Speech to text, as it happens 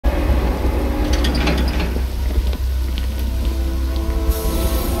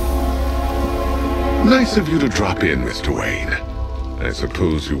Nice of you to drop in, Mr. Wayne. I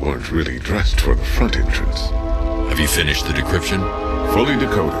suppose you weren't really dressed for the front entrance. Have you finished the decryption? Fully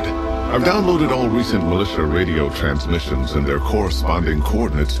decoded. I've downloaded all recent militia radio transmissions and their corresponding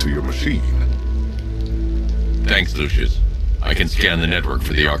coordinates to your machine. Thanks, Lucius. I can scan the network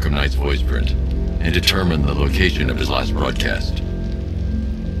for the Arkham Knight's voice print and determine the location of his last broadcast.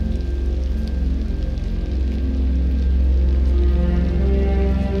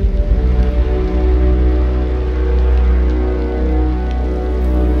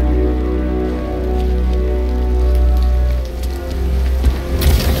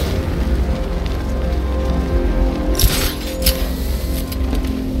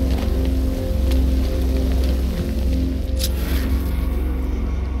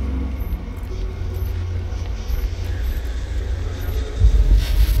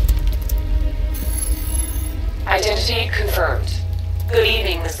 Identity confirmed. Good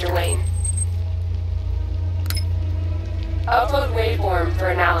evening, Mr. Wayne. Upload waveform for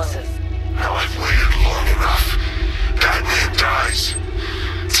analysis. Now I've waited long enough. Batman dies.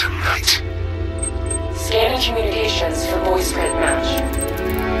 Tonight. Scanning communications for voice print match.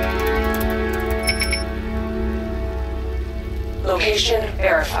 Location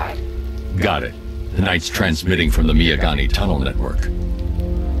verified. Got it. The Knight's transmitting from the Miyagani tunnel network.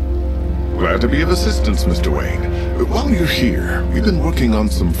 Glad to be of assistance, Mr. Wayne. While you're here, we've been working on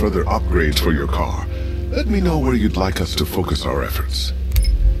some further upgrades for your car. Let me know where you'd like us to focus our efforts.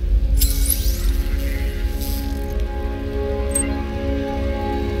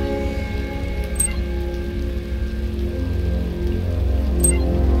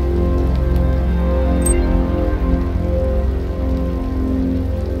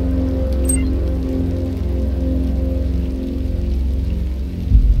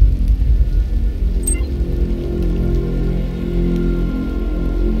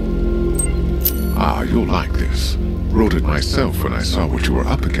 You'll like this. Wrote it myself when I saw what you were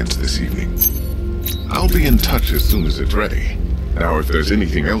up against this evening. I'll be in touch as soon as it's ready. Now, if there's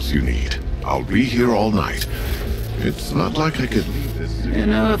anything else you need, I'll be here all night. It's not like I could leave this... You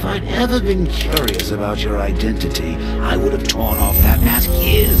know, if I'd ever been curious about your identity, I would have torn off that mask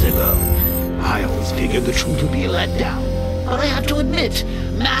years ago. I always figured the truth would be a letdown. But I have to admit,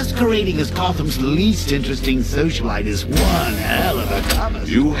 masquerading as Gotham's least interesting socialite is one hell of a cover.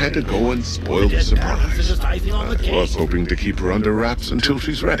 You had to go and spoil the surprise. I was hoping to keep her under wraps until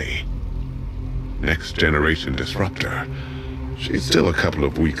she's ready. Next generation disruptor. She's still a couple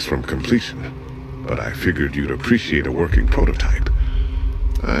of weeks from completion, but I figured you'd appreciate a working prototype.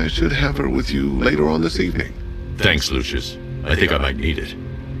 I should have her with you later on this evening. Thanks, Lucius. I think I might need it.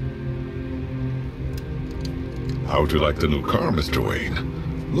 How'd you like the new car, Mr.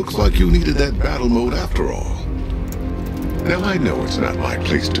 Wayne? Looks like you needed that battle mode after all. Now I know it's not my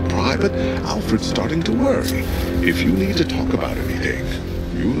place to pry, but Alfred's starting to worry. If you need to talk about anything,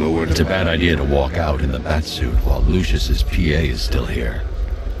 you know where to... It's a bad idea to walk out in the Batsuit while Lucius's PA is still here.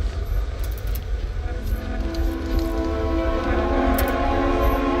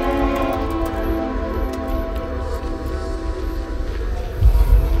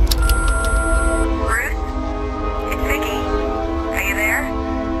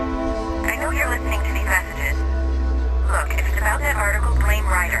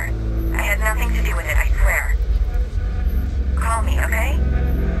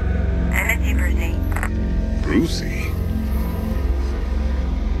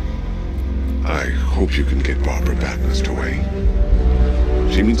 I hope you can get Barbara back, Mr.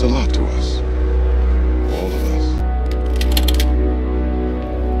 Wayne. She means a lot to us. All of us.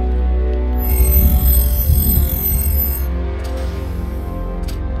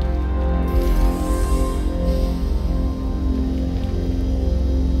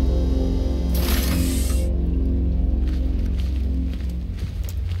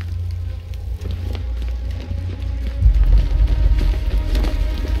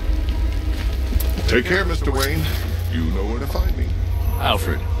 Take care, Mr. Wayne. You know where to find me.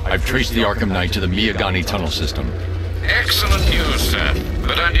 Alfred, I've traced the Arkham Knight to the Miyagani tunnel system. Excellent news, sir.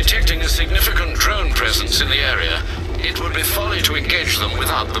 But I'm detecting a significant drone presence in the area. It would be folly to engage them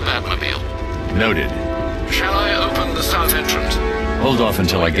without the Batmobile. Noted. Shall I open the south entrance? Hold off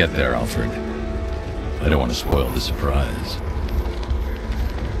until I get there, Alfred. I don't want to spoil the surprise.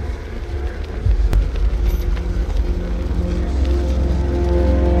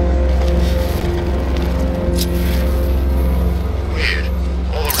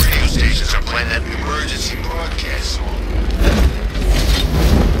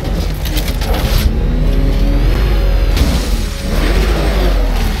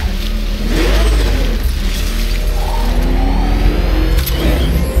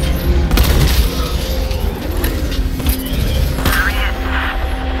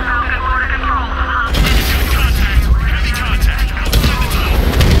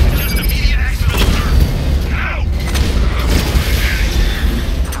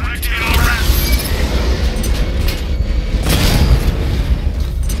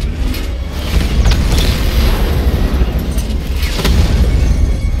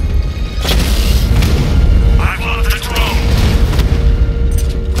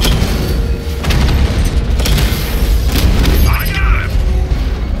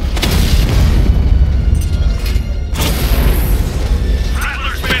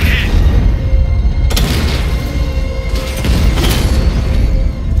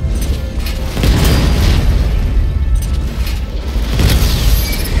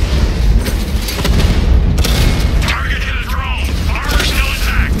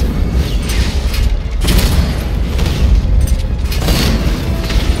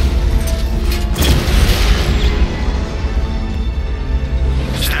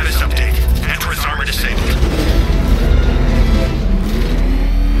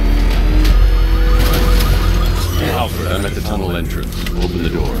 entrance. Open the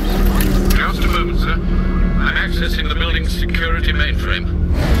doors. Just a moment, sir. I'm accessing the building's security mainframe.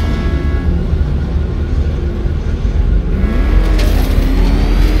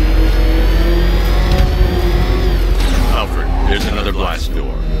 Alfred, there's another blast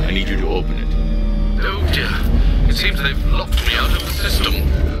door. I need you to open it. Oh dear. It seems they've locked me out of the system.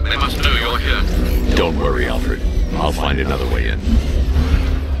 They must know you're here. Don't worry, Alfred. I'll find another way in.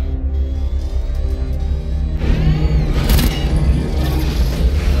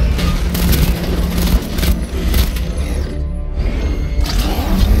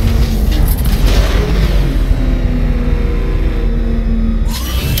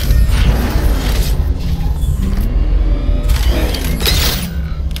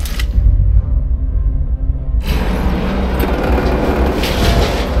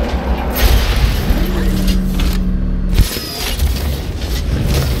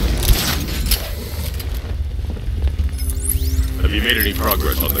 Have you made any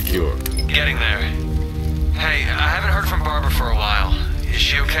progress on the cure? Getting there. Hey, I haven't heard from Barbara for a while. Is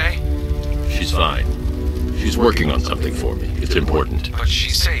she okay? She's fine. She's working on something for me. It's important. But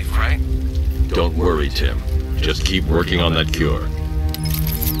she's safe, right? Don't worry, Tim. Just keep working on that cure.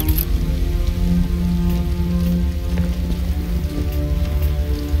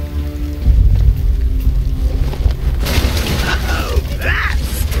 Oh,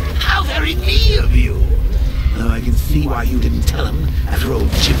 that's how very me of you. Though I can see why you didn't tell him after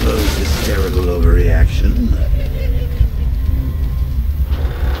old Chippo's hysterical overreaction.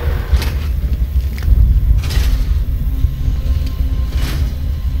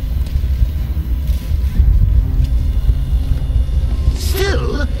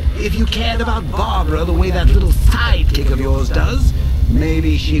 Still, if you cared about Barbara the way that little sidekick of yours does,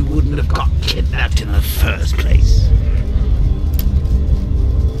 maybe she wouldn't have got kidnapped in the first place.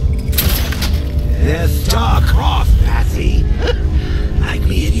 They're star-crossed, Patsy. Like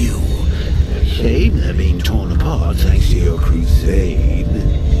me and you. Shame they're being torn apart thanks to your crusade.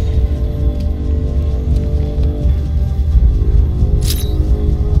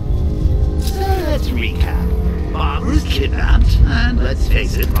 So let's recap. Barbara's kidnapped, and let's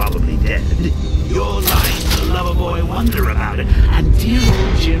face it, probably dead. You're lying to Loverboy wonder about it, and dear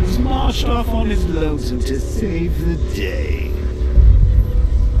old Jim's marched off on his lonesome to save the day.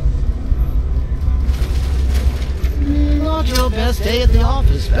 Not your best day at the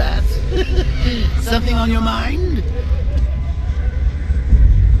office, Pat. Something on your mind?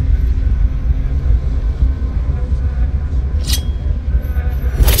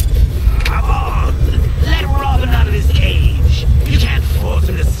 Come on! Let Robin out of his cage! You can't force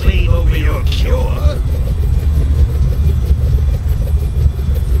him to slave over your cure!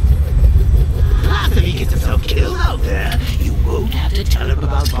 Plus, if he gets himself killed out there, you won't have to tell him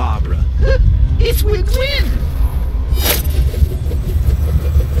about Barbara. It's win-win!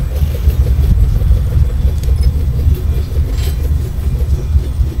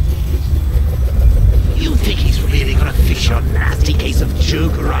 You think he's really gonna fix your nasty case of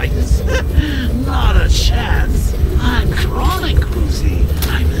jokeritis? Not a chance. I'm chronic, Cruzy.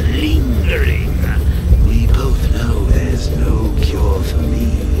 I'm lingering. We both know there's no cure for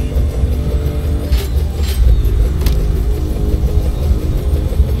me.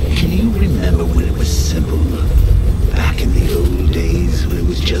 Can you remember when it was simple? Back in the old days when it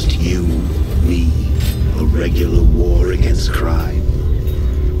was just you, me, a regular war against crime?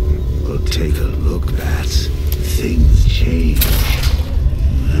 Well, take a look, Bats. Things change.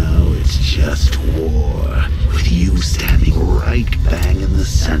 Now it's just war, with you standing right bang in the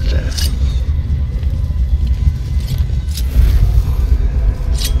center.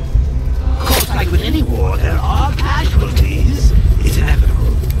 Of course, like with any war, there are casualties. It's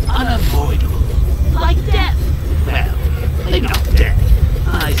inevitable, unavoidable, like death. Well, maybe not death.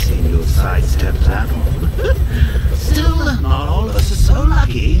 I seem to have sidestepped that one. Still, not all of us are so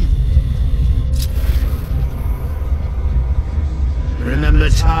lucky. Remember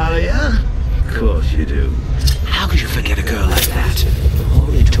Talia? Of course you do. How could you forget a girl like that?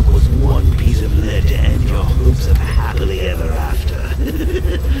 All it took was one piece of lead to end your hopes of happily ever after.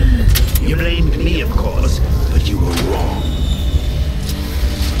 You blamed me, of course, but you were wrong.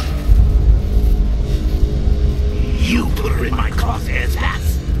 You put her in my crosshairs,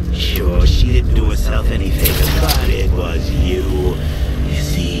 Bats. Sure, she didn't do herself any favors, but it was you. You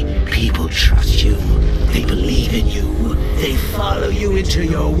see, people trust you. They believe in you. They follow you into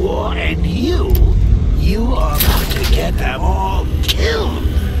your war, and you are about to get them all killed.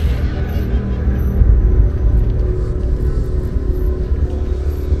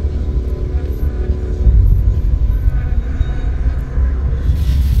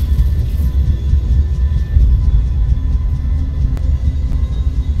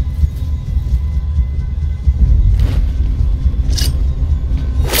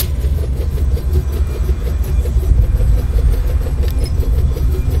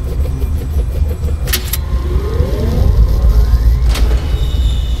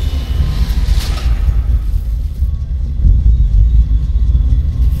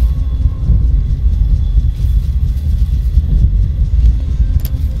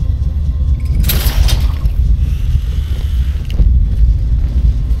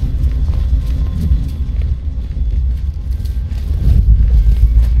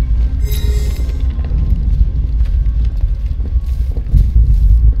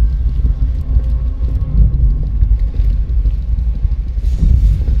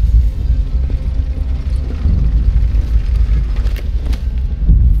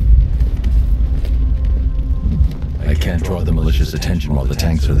 attention while the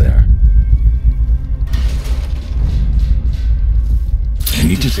tanks are there. I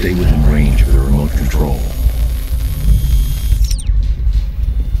need to stay within range of the remote control.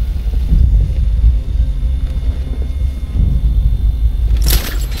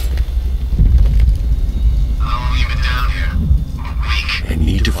 I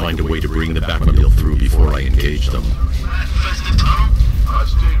need to find a way to bring the Batmobile through before I engage them. I've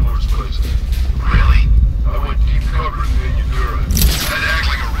stayed worse places. Really? I went deep cover in Ventura. I'd act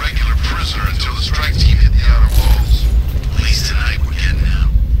like a regular prisoner until the strike team hit the outer walls. At least tonight we're getting out.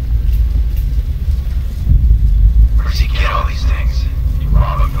 Where does he get all these things? You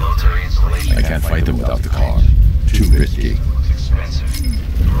rob a military installation? I can't fight them without the car. Too risky. It's expensive.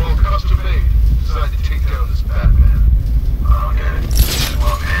 They're all custom made. Decided to take down this Batman. I don't get it.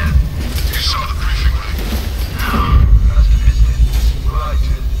 Well, man, You saw the briefing, right? must have missed it. Well, I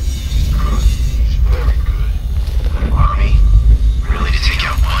did. He's good. He's very good. Army? Really, to take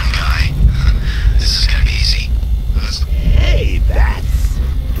out one guy? This is gonna be easy. Hey, bats.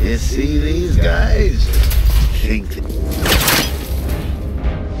 You see these guys? Think that...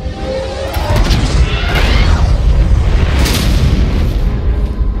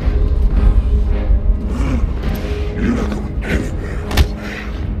 You're not going anywhere, old man.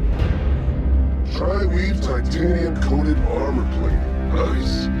 Tri-weave titanium-coated armor plate.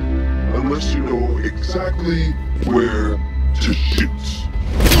 Nice. Unless you know exactly where to shoot.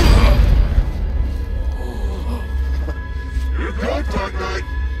 You're good, Dark Knight.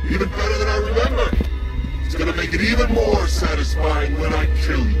 Even better than I remember. It's gonna make it even more satisfying when I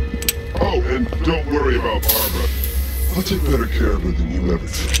kill you. Oh, and don't worry about Barbara. I'll take better care of her than you ever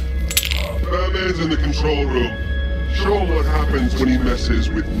did. Batman's in the control room. Show him what happens when he messes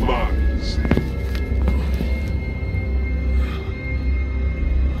with minds.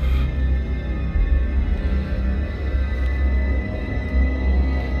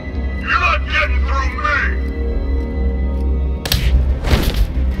 You're not getting through me!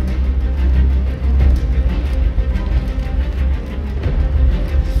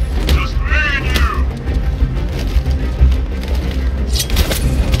 Just me and you!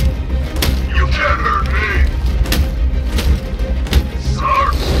 You can't hurt me!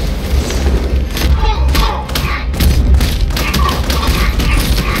 Sark!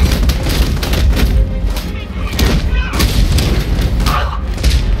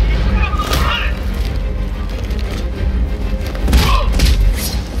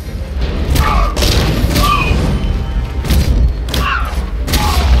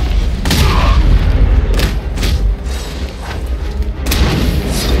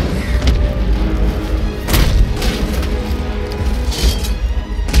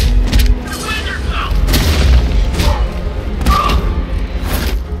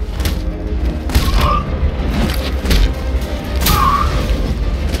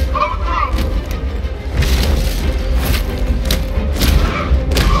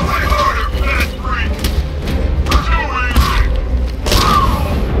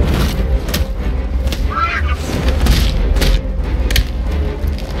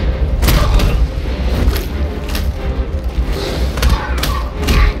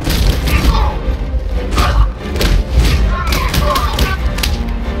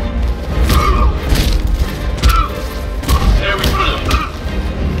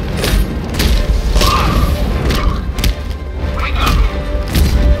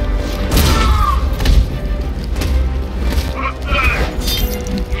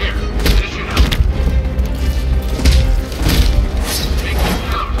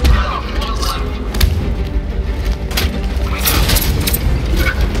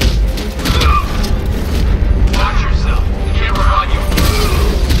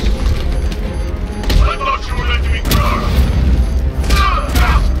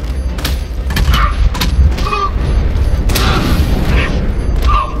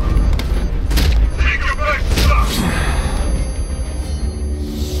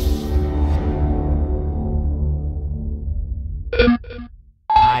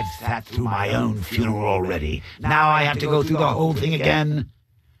 I've sat through my own funeral already. Now I have to go through the whole thing again?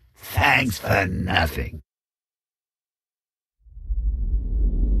 Thanks for nothing.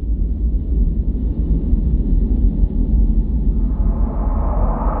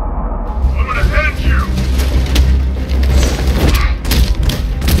 I'm gonna end you!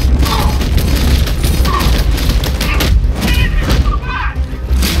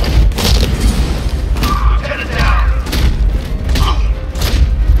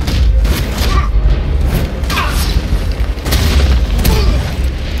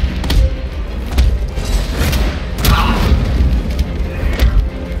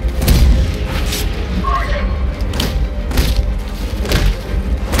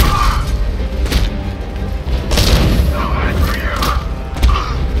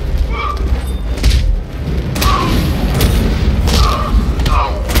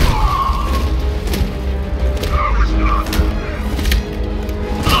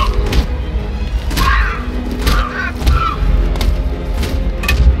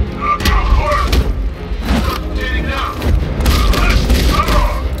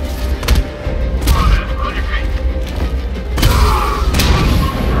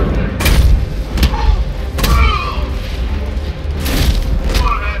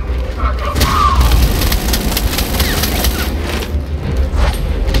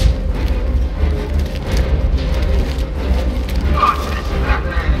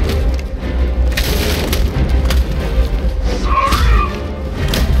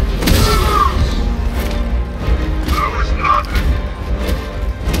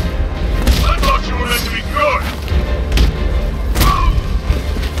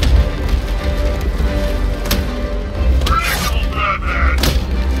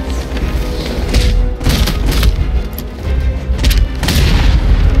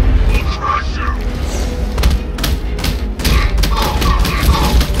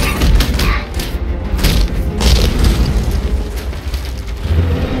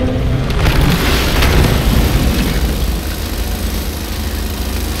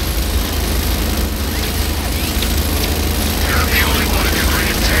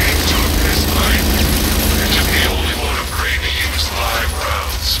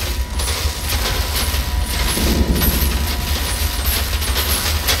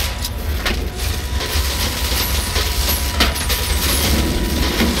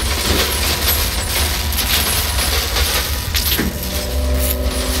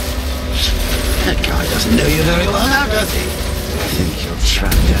 you very well now, does he? Think you're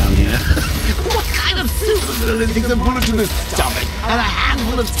trapped down here? What kind of supervillain thinks a bullet to the stomach and a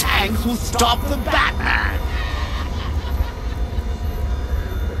handful of tanks will stop the Batman?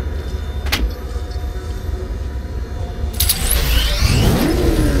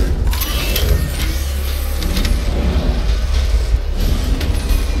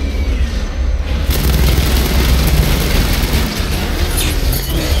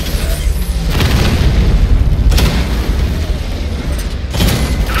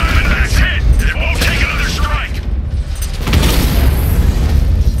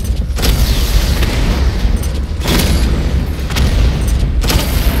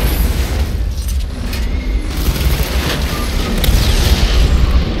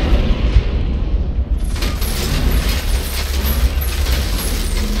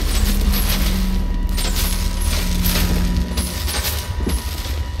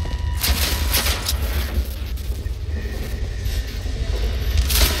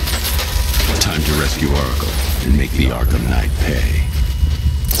 Time to rescue Oracle and make the Arkham Knight pay.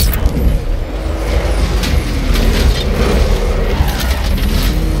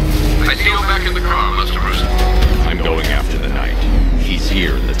 I see you back in the car, Master Bruce. I'm going after the Knight. He's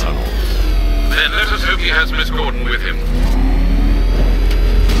here in the tunnel. Then let us hope he has Miss Gordon with him.